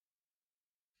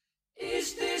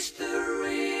Is this the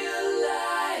real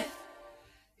life?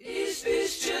 Is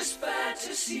this just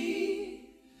fantasy?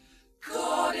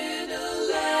 Caught in a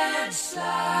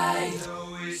landslide,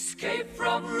 no escape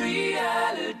from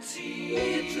reality.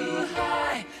 Little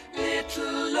high,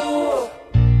 little low.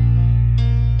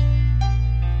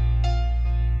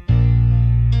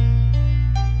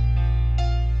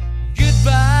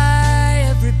 Goodbye,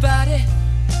 everybody.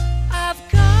 I've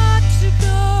got to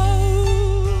go.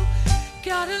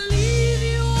 Gotta leave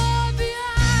you all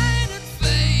behind and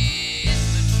face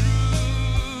the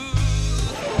truth.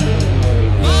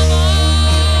 Mama,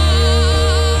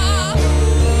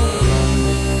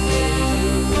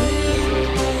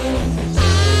 I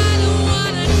don't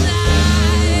wanna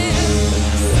die.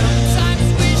 Sometimes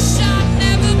wish I'd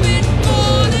never been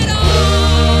born at all.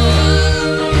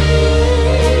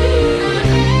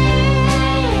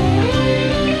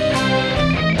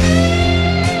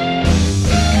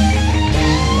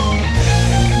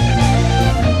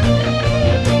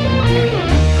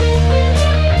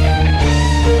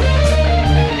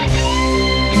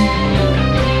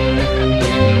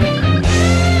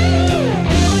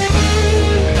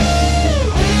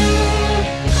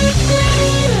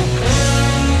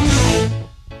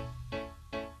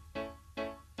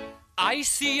 I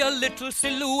see a little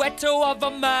silhouette of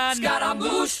a man.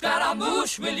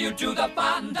 Scaramouche, will you do the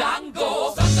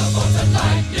fandango? Thunderbolt and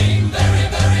lightning, very,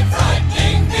 very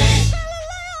frightening me.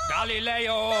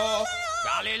 Galileo,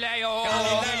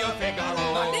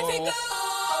 Figaro, Magnifico.